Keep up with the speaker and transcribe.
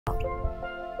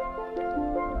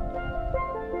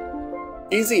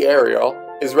Easy Aerial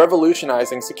is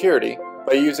revolutionizing security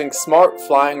by using smart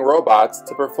flying robots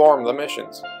to perform the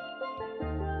missions.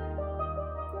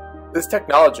 This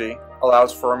technology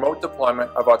allows for remote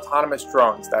deployment of autonomous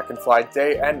drones that can fly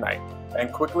day and night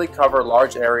and quickly cover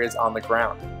large areas on the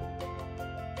ground.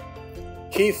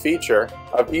 Key feature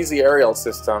of Easy Aerial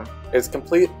system is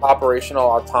complete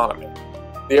operational autonomy.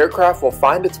 The aircraft will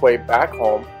find its way back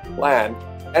home, land,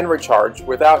 and recharge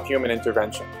without human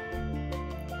intervention.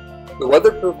 The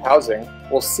weatherproof housing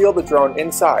will seal the drone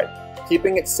inside,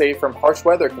 keeping it safe from harsh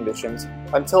weather conditions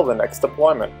until the next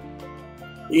deployment.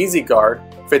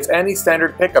 EasyGuard fits any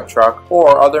standard pickup truck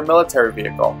or other military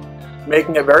vehicle,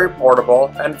 making it very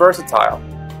portable and versatile.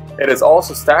 It is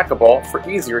also stackable for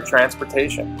easier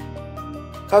transportation.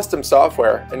 Custom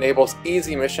software enables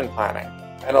easy mission planning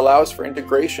and allows for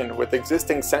integration with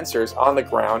existing sensors on the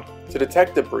ground to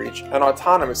detect a breach and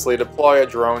autonomously deploy a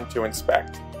drone to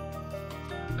inspect.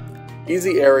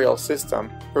 Easy Aerial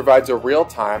system provides a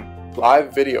real-time,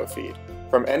 live video feed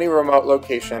from any remote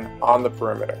location on the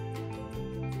perimeter.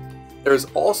 There is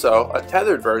also a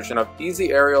tethered version of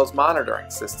Easy Aerial's monitoring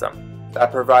system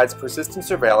that provides persistent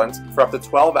surveillance for up to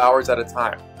 12 hours at a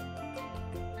time.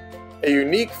 A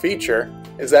unique feature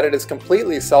is that it is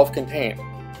completely self-contained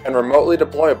and remotely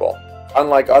deployable,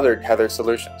 unlike other tether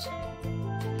solutions.